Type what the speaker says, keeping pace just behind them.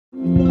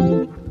Having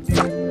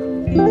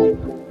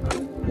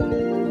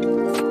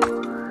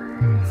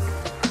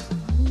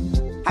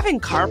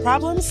car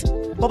problems?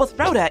 Well, with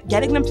Rhoda,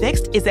 getting them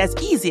fixed is as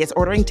easy as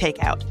ordering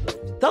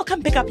takeout. They'll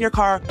come pick up your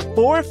car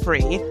for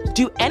free,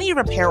 do any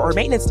repair or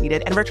maintenance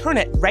needed, and return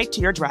it right to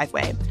your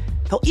driveway.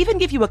 They'll even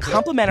give you a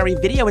complimentary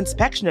video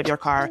inspection of your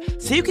car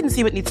so you can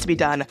see what needs to be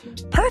done.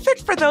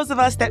 Perfect for those of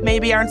us that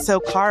maybe aren't so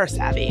car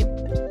savvy.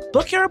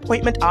 Book your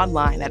appointment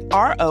online at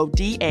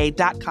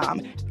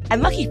roda.com.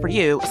 And lucky for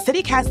you,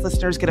 CityCast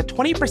listeners get a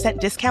 20%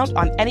 discount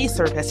on any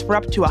service for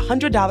up to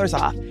 $100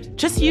 off.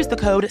 Just use the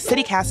code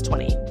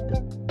CityCast20.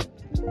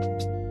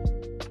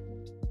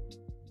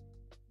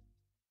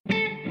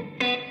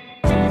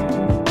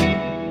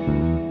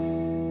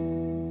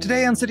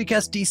 Today on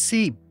CityCast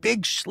DC,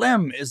 Big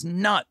Schlemm is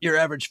not your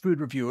average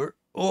food reviewer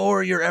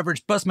or your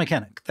average bus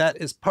mechanic.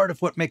 That is part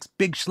of what makes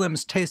Big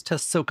Schlemm's taste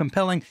test so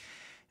compelling,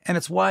 and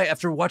it's why,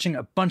 after watching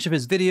a bunch of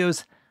his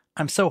videos,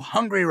 I'm so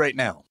hungry right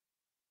now.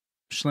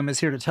 Schlemm is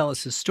here to tell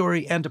us his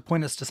story and to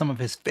point us to some of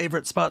his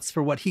favorite spots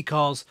for what he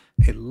calls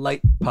a light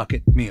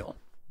pocket meal.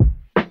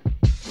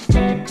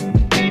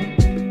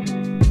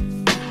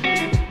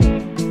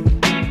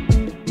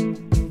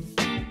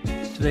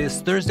 Today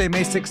is Thursday,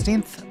 May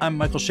 16th. I'm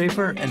Michael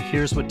Schaefer, and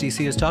here's what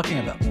DC is talking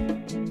about.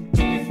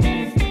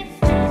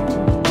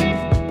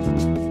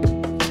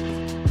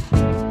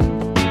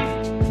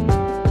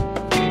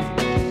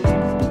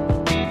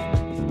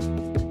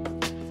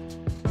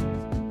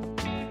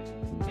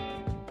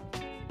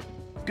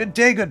 Good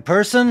day, good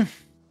person.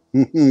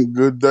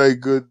 Good day,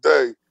 good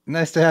day.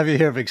 Nice to have you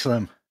here, Big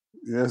Schlemm.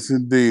 Yes,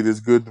 indeed. It's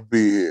good to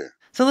be here.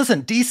 So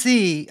listen,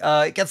 DC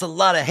it gets a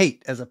lot of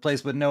hate as a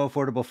place with no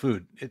affordable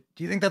food. Do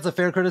you think that's a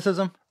fair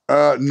criticism?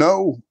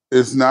 No,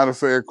 it's not a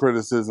fair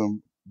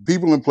criticism.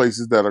 People in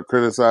places that are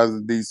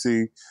criticizing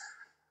DC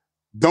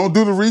don't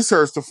do the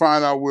research to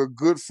find out where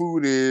good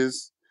food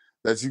is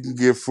that you can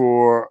get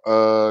for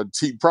a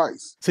cheap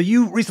price. So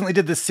you recently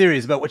did this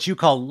series about what you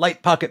call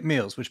light pocket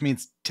meals, which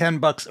means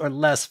 $10 or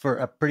less for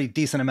a pretty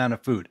decent amount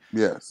of food.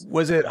 Yes.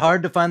 Was it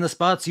hard to find the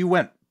spots? You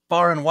went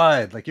far and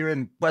wide, like you're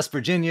in West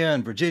Virginia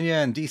and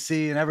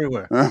DC and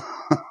everywhere.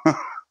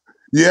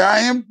 Yeah,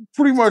 I am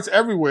pretty much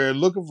everywhere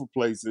looking for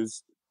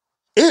places.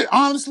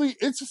 Honestly,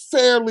 it's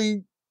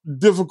fairly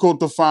difficult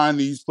to find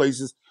these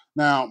places.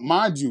 Now,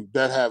 mind you,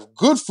 that have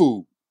good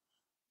food.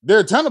 There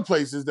are a ton of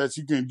places that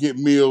you can get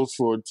meals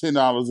for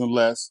 $10 and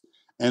less,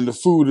 and the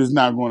food is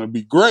not going to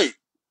be great.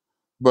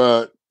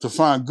 But to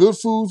find good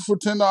food for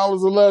 $10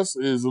 or less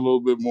is a little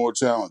bit more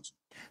challenging.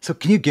 So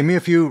can you give me a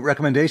few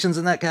recommendations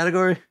in that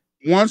category?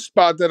 One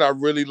spot that I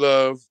really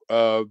love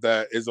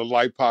that is a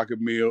light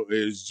pocket meal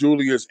is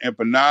Julia's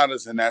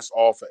Empanadas, and that's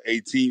off of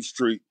 18th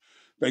Street.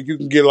 I think you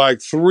can get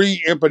like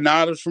 3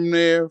 empanadas from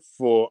there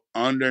for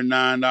under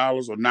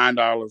 $9 or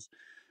 $9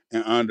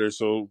 and under.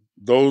 So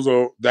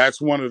that's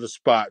one of the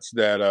spots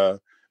that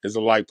is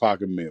a light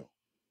pocket meal.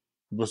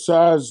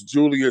 Besides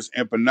Julia's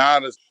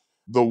Empanadas,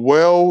 the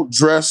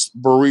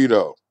Well-Dressed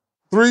Burrito.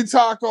 3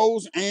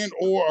 tacos and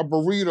or a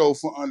burrito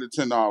for under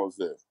 $10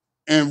 there.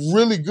 And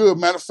really good.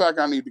 Matter of fact,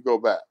 I need to go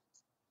back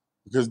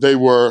because they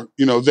were,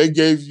 they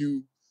gave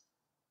you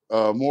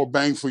more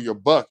bang for your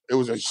buck. It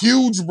was a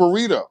huge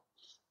burrito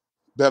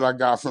that I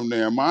got from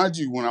there. Mind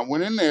you, when I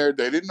went in there,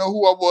 they didn't know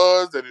who I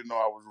was. They didn't know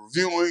I was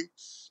reviewing.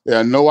 They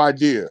had no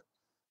idea.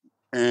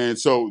 And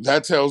so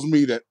that tells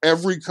me that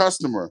every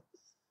customer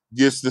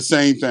gets the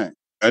same thing.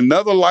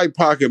 Another light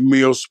pocket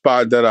meal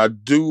spot that I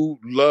do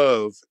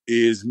love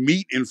is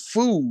Meat and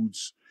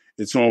Foods.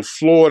 It's on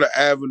Florida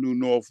Avenue,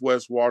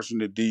 Northwest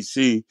Washington,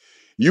 D.C.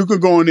 You can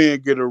go in there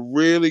and get a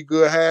really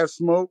good half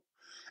smoke,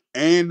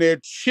 and their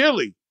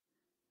chili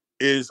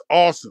is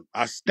awesome.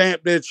 I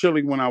stamped their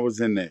chili when I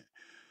was in there.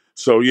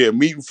 So, yeah,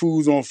 Meat and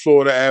Foods on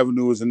Florida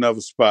Avenue is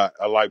another spot,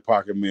 a light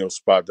pocket meal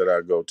spot that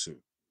I go to.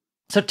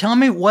 So tell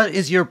me, what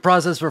is your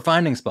process for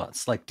finding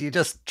spots? Like, do you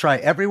just try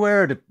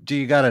everywhere? Or do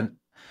you got a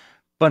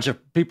bunch of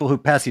people who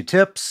pass you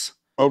tips?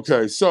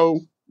 Okay, so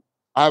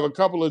I have a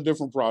couple of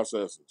different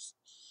processes.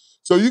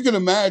 So you can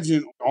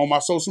imagine on my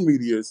social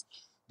medias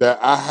that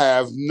I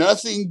have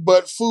nothing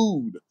but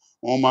food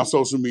on my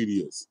social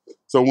medias.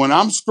 So when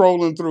I'm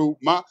scrolling through,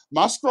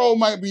 my scroll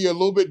might be a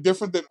little bit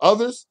different than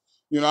others.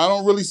 I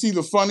don't really see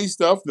the funny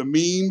stuff, the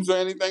memes or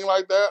anything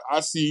like that. I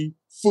see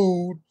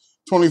food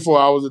 24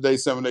 hours a day,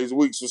 7 days a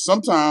week. So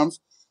sometimes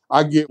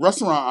I get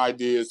restaurant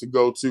ideas to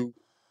go to.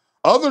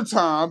 Other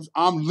times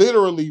I'm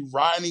literally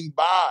riding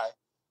by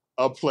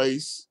a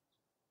place.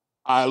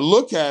 I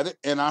look at it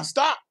and I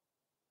stop.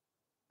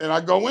 And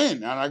I go in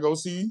and I go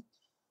see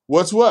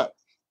what's what.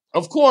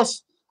 Of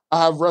course,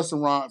 I have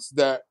restaurants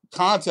that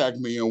contact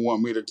me and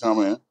want me to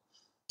come in.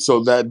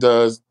 So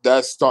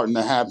that's starting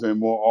to happen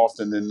more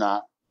often than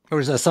not. Or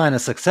is that a sign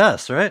of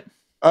success, right?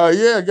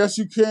 Yeah, I guess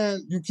you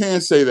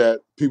can say that.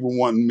 People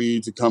wanting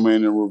me to come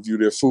in and review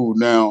their food.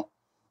 Now,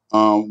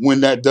 when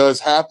that does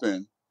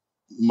happen,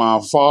 my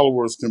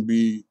followers can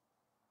be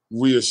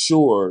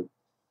reassured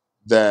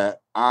that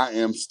I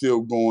am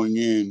still going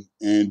in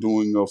and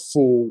doing a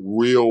full,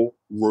 real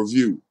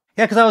review.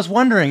 Yeah, because I was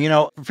wondering,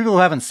 for people who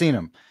haven't seen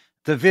him,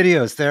 The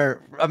videos,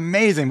 they're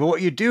amazing. But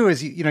what you do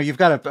is, you've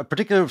got a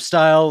particular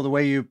style, the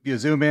way you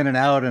zoom in and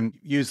out and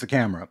use the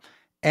camera.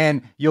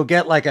 And you'll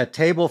get like a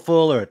table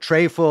full or a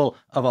tray full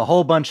of a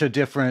whole bunch of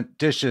different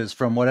dishes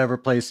from whatever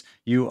place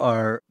you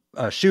are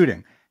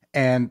shooting,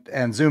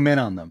 and zoom in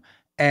on them.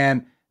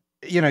 And,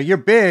 you're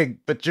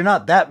big, but you're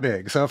not that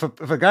big. So if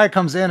a guy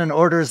comes in and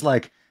orders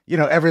like,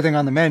 everything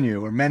on the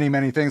menu or many,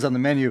 many things on the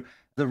menu,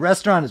 the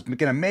restaurant is going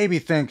to maybe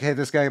think, hey,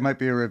 this guy might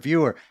be a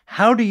reviewer.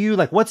 How do you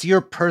what's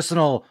your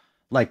personal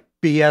like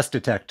BS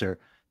detector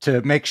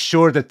to make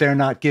sure that they're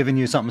not giving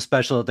you something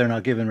special that they're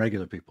not giving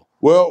regular people?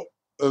 Well,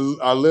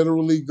 I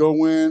literally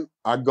go in,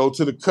 I go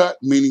to the cut,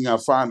 meaning I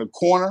find a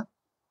corner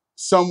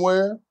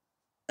somewhere.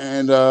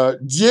 And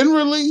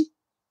generally,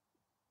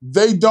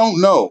 they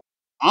don't know.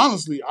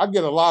 Honestly, I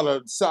get a lot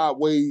of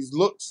sideways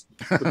looks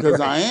because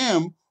Right. I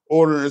am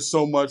ordering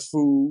so much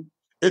food.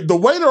 The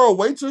waiter or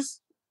waitress,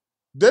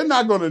 they're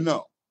not going to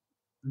know.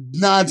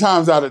 9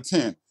 times out of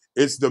 10,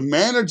 it's the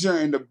manager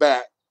in the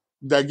back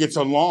that gets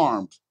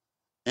alarmed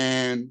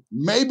and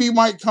maybe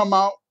might come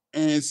out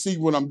and see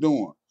what I'm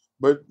doing.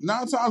 But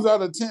 9 times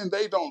out of 10,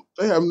 they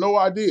have no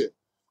idea.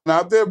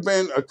 Now, there have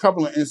been a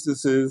couple of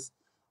instances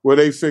where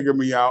they figure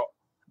me out.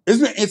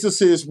 There's been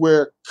instances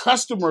where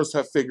customers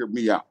have figured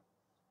me out.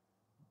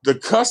 The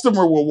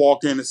customer will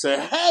walk in and say,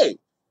 hey,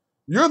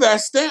 you're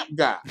that stamp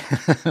guy.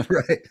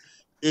 Right.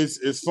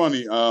 It's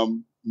funny.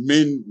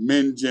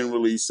 Men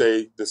generally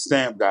say the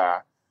stamp guy.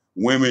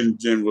 Women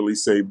generally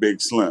say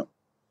Big Slim.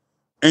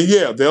 And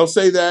yeah, they'll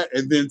say that,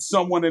 and then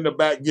someone in the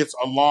back gets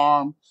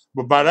alarmed.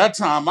 But by that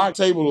time, my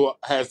table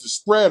has the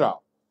spread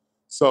out.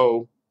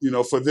 So,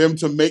 for them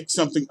to make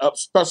something up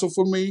special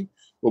for me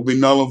will be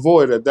null and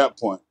void at that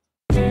point.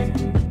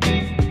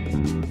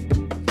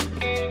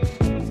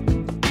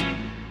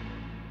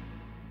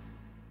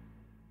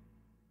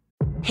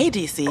 Hey,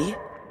 DC.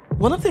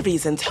 One of the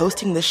reasons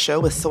hosting this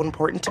show is so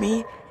important to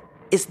me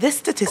is this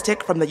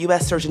statistic from the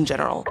U.S. Surgeon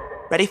General.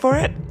 Ready for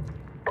it?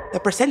 The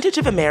percentage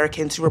of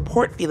Americans who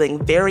report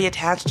feeling very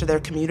attached to their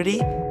community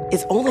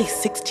is only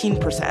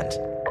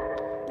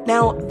 16%.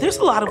 Now, there's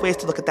a lot of ways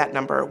to look at that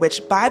number,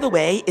 which, by the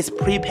way, is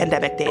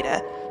pre-pandemic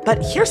data.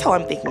 But here's how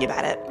I'm thinking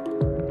about it.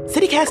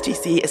 CityCast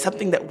DC is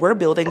something that we're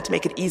building to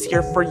make it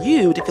easier for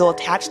you to feel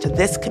attached to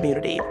this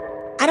community.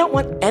 I don't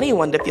want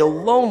anyone to feel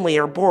lonely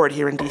or bored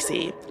here in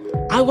DC.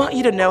 I want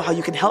you to know how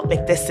you can help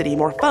make this city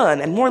more fun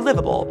and more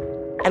livable,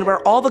 and where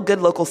all the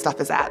good local stuff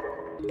is at.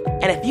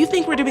 And if you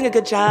think we're doing a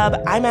good job,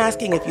 I'm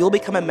asking if you'll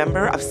become a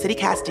member of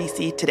CityCast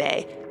DC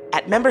today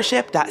at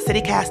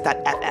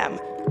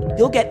membership.citycast.fm.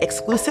 You'll get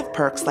exclusive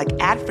perks like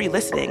ad-free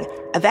listening,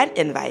 event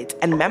invites,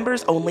 and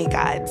members-only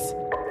guides.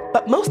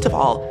 But most of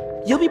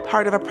all, you'll be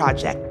part of a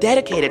project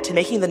dedicated to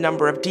making the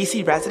number of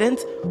DC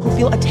residents who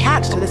feel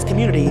attached to this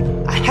community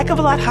a heck of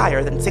a lot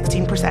higher than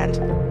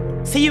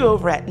 16%. See you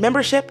over at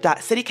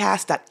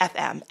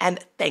membership.citycast.fm, and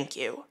thank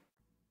you.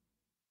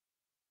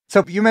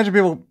 So you mentioned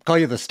people call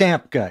you the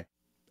stamp guy.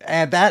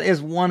 And that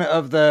is one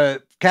of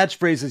the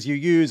catchphrases you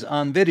use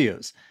on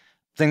videos.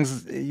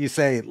 Things you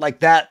say like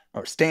that,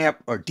 or stamp,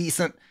 or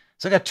decent.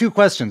 So I got 2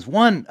 questions.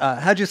 One,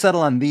 how'd you settle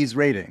on these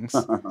ratings?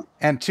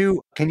 And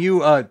 2, can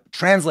you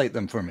translate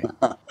them for me?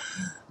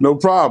 No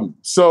problem.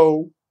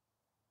 So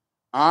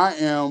I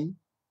am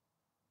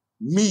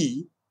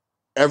me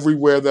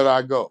everywhere that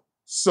I go.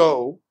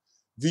 So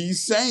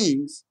these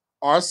sayings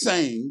are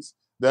sayings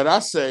that I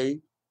say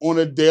on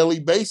a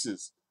daily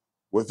basis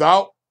with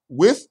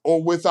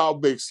or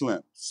without Big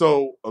Slim.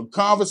 So a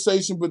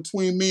conversation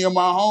between me and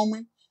my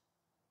homie,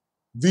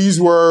 these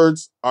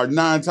words are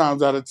 9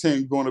 times out of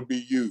 10 going to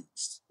be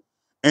used.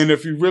 And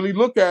if you really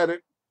look at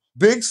it,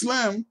 Big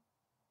Slim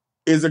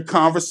is a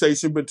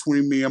conversation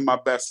between me and my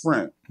best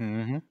friend.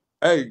 Mm-hmm.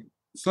 Hey,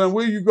 Slim,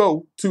 where you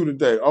go to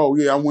today? Oh,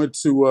 yeah, I went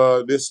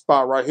to this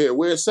spot right here.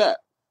 Where's that?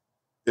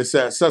 It's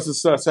at such and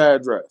such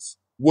address.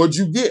 What'd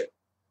you get?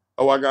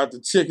 Oh, I got the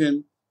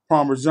chicken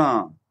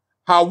parmesan.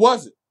 How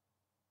was it?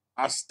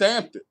 I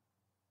stamped it.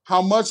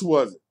 How much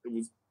was it? It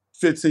was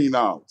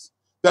 $15.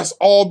 That's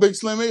all Big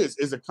Slim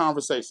is a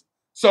conversation.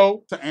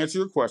 So, to answer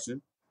your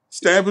question,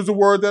 stamp is a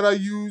word that I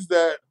use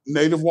that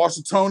native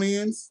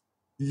Washingtonians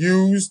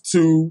use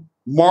to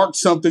mark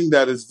something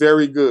that is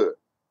very good.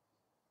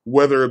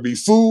 Whether it be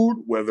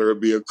food, whether it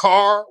be a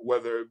car,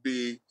 whether it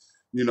be,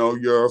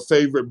 your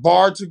favorite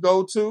bar to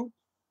go to.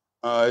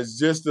 It's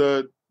just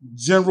a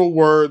general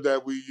word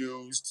that we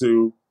use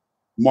to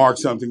mark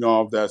something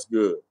off that's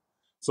good.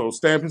 So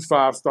stamp is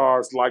 5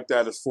 stars. Like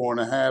that is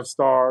 4.5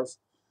 stars.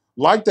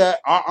 Like that,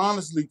 I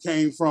honestly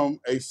came from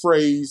a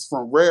phrase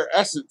from Rare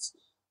Essence,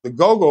 the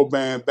go-go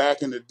band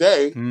back in the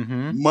day,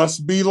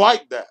 must be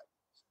like that.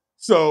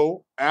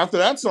 So after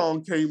that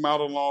song came out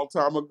a long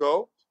time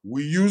ago,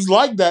 we used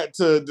like that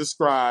to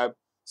describe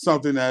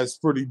something that's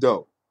pretty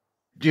dope.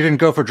 You didn't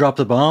go for Drop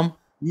the Bomb?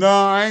 No,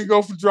 I ain't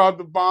go for Drop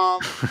the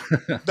Bomb.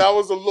 That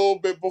was a little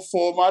bit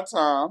before my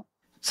time.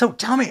 So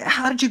tell me,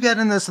 how did you get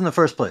in this in the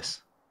first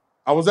place?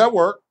 I was at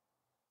work.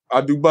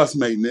 I do bus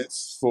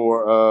maintenance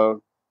for a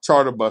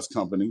charter bus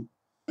company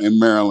in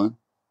Maryland.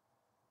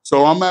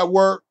 So I'm at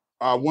work.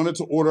 I wanted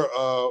to order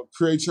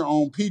create your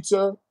own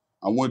pizza.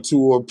 I went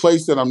to a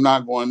place that I'm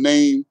not going to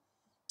name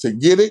to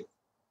get it.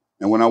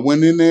 And when I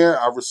went in there,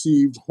 I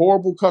received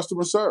horrible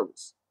customer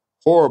service.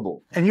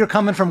 Horrible. And you're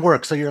coming from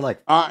work, so you're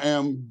like, I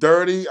am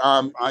dirty.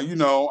 I'm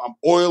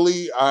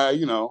oily.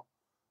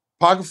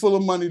 Pocket full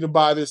of money to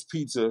buy this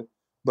pizza,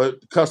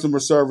 but customer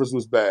service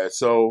was bad.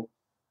 So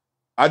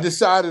I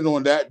decided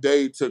on that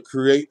day to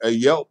create a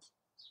Yelp.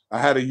 I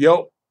had a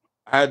Yelp.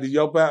 I had the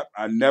Yelp app.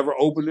 I never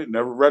opened it,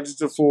 never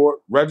registered for it.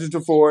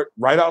 Registered for it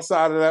right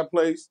outside of that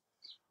place.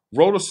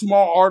 Wrote a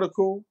small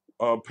article,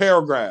 a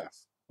paragraph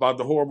about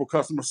the horrible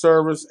customer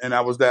service, and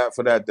that was that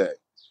for that day.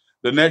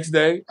 The next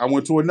day, I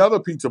went to another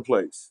pizza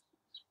place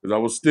because I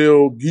was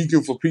still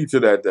geeking for pizza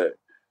that day.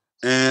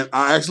 And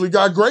I actually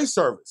got great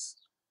service,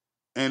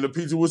 and the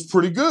pizza was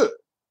pretty good.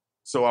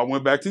 So I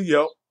went back to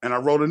Yelp, and I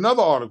wrote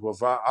another article.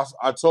 If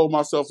I told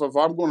myself if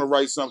I'm going to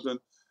write something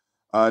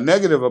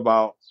negative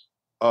about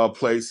a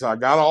place, I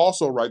got to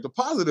also write the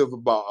positive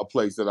about a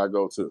place that I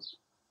go to.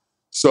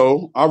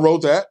 So I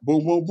wrote that,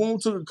 boom, boom, boom,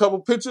 took a couple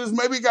pictures,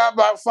 maybe got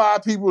about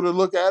 5 people to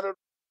look at it.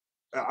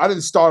 I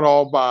didn't start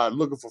off by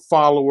looking for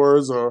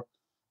followers or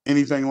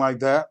anything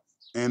like that.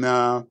 And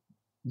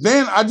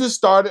then I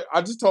just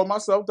told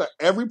myself that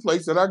every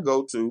place that I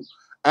go to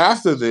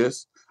after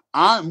this,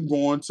 I'm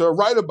going to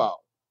write about.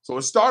 So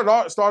it started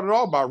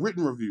off by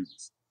written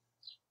reviews.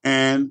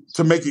 And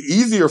to make it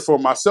easier for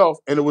myself,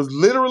 and it was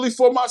literally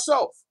for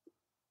myself,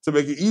 to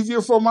make it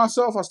easier for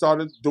myself, I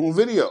started doing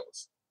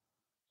videos.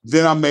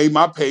 Then I made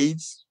my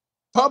page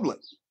public.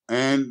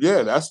 And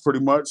yeah, that's pretty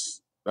much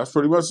the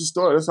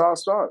story. That's how I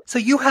started. so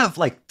you have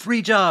like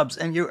 3 jobs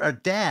and you're a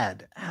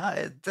dad.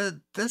 I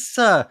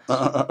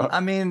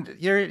mean,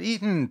 you're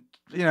eating,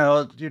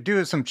 you're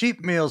doing some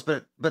cheap meals,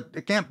 but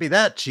it can't be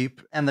that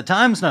cheap, and the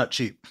time's not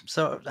cheap.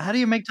 So how do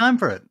you make time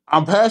for it?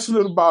 I'm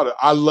passionate about it.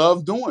 I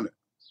love doing it.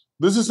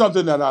 This is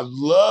something that I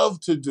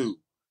love to do.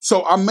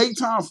 So I make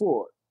time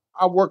for it.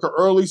 I work an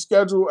early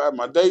schedule at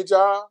my day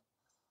job.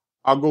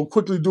 I'll go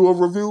quickly do a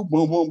review,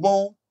 boom, boom,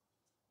 boom,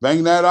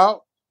 bang that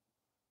out,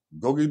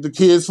 go get the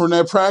kids from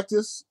their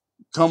practice,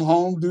 come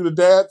home, do the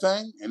dad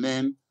thing, and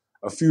then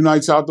a few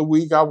nights out the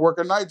week, I work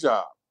a night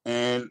job.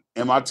 And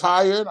am I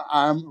tired?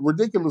 I'm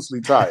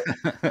ridiculously tired.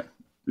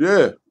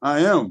 Yeah, I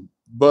am.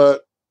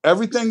 But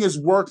everything is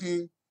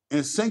working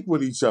in sync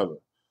with each other.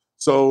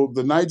 So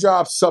the night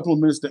job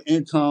supplements the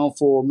income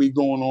for me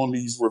going on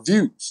these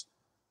reviews.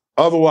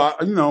 Otherwise,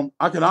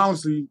 I could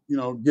honestly,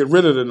 get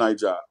rid of the night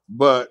job.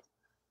 But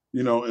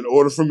in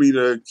order for me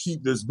to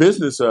keep this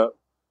business up,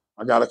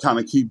 I got to kind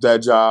of keep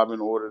that job in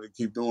order to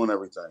keep doing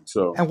everything.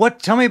 So, And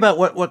tell me about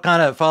what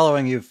kind of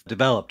following you've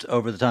developed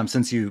over the time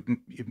since you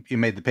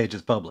made the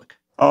pages public.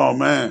 oh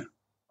man,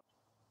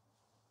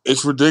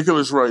 it's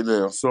ridiculous right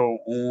now. So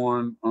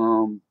on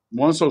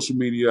one social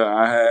media,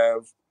 I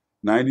have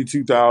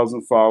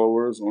 92,000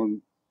 followers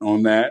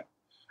on that.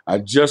 I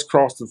just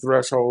crossed the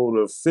threshold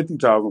of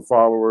 50,000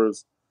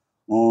 followers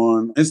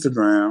on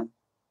Instagram.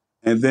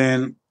 And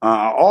then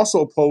I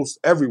also post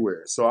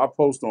everywhere. So I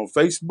post on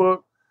Facebook,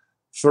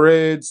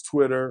 Threads,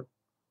 Twitter,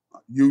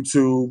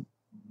 YouTube,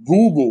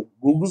 Google.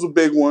 Google's a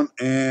big one,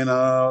 and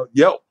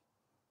Yelp.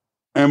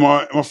 And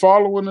my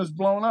following is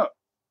blown up.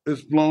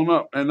 It's blown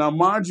up. And now,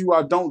 mind you,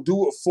 I don't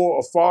do it for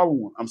a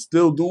following. I'm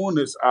still doing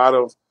this out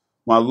of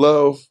my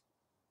love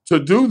to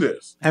do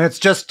this. And it's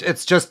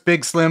just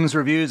Big Slim's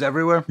reviews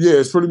everywhere? Yeah,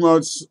 it's pretty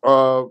much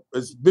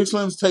it's Big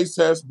Slim's Taste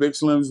Test, Big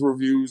Slim's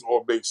Reviews,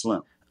 or Big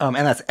Slim. And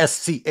that's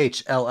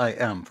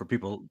SCHLIM for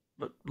people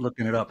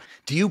looking it up.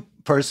 Do you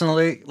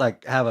personally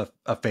have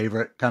a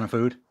favorite kind of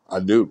food? I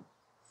do.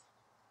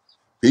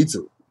 Pizza.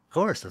 Of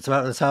course,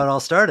 that's how it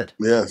all started.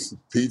 Yes,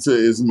 pizza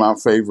is my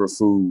favorite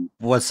food.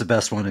 What's the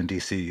best one in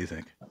DC, you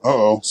think?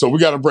 So we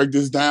got to break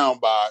this down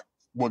by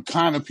what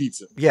kind of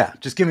pizza. Yeah,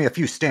 just give me a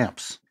few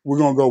stamps. We're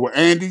going to go with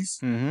Andy's.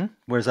 Mm-hmm.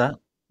 Where's that?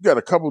 You got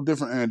a couple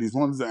different Andy's.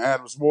 One's in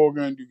Adams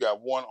Morgan. You got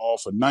one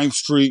off of 9th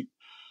Street.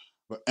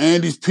 But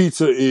Andy's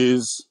Pizza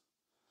is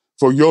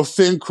for your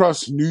thin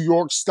crust New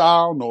York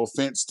style. No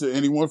offense to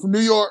anyone from New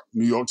York.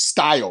 New York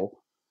style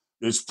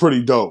is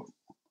pretty dope.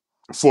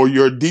 For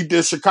your deep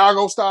dish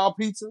Chicago style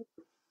pizza,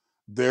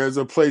 there's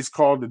a place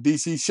called the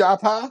DC Shop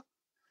High.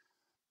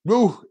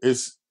 Ooh,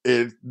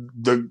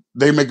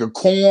 they make a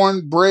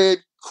cornbread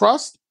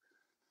crust.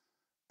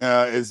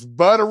 It's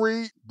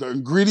buttery. The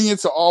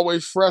ingredients are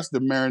always fresh. The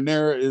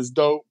marinara is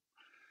dope.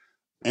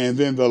 And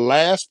then the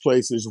last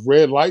place is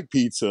Red Light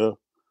Pizza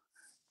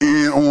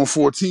on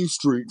 14th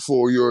Street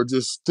for your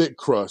just thick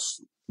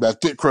crust.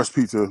 That thick crust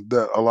pizza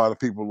that a lot of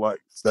people like.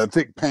 That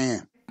thick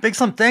pan. Big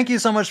Slim, thank you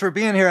so much for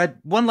being here. I had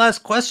one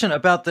last question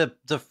about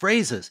the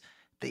phrases.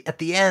 At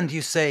the end,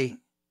 you say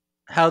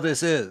how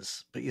this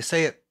is, but you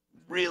say it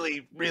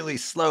really, really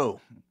slow.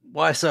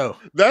 Why so?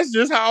 That's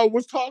just how I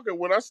was talking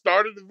when I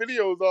started the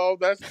videos off.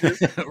 That's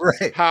just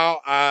right.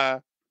 How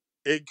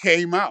it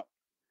came out.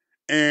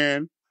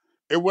 And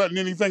it wasn't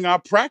anything I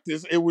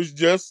practiced. It was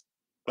just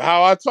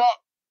how I talk.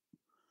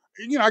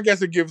 I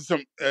guess it gives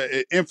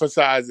it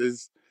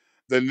emphasizes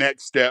the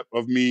next step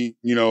of me,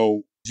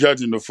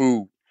 judging the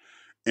food.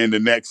 in the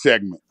next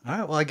segment. All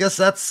right. Well, I guess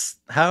that's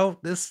how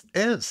this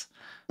is.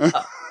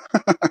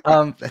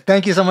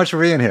 Thank you so much for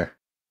being here.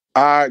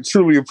 I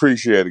truly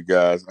appreciate it,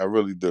 guys. I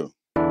really do.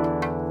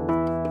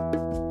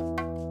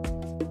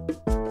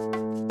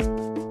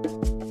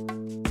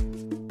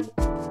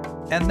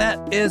 And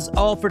that is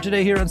all for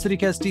today here on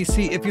CityCast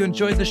DC. If you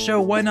enjoyed the show,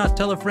 why not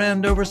tell a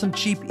friend over some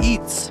cheap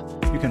eats?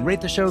 You can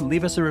rate the show,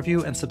 leave us a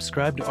review, and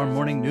subscribe to our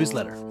morning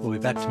newsletter. We'll be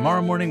back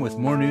tomorrow morning with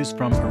more news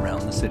from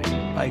around the city.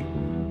 Bye.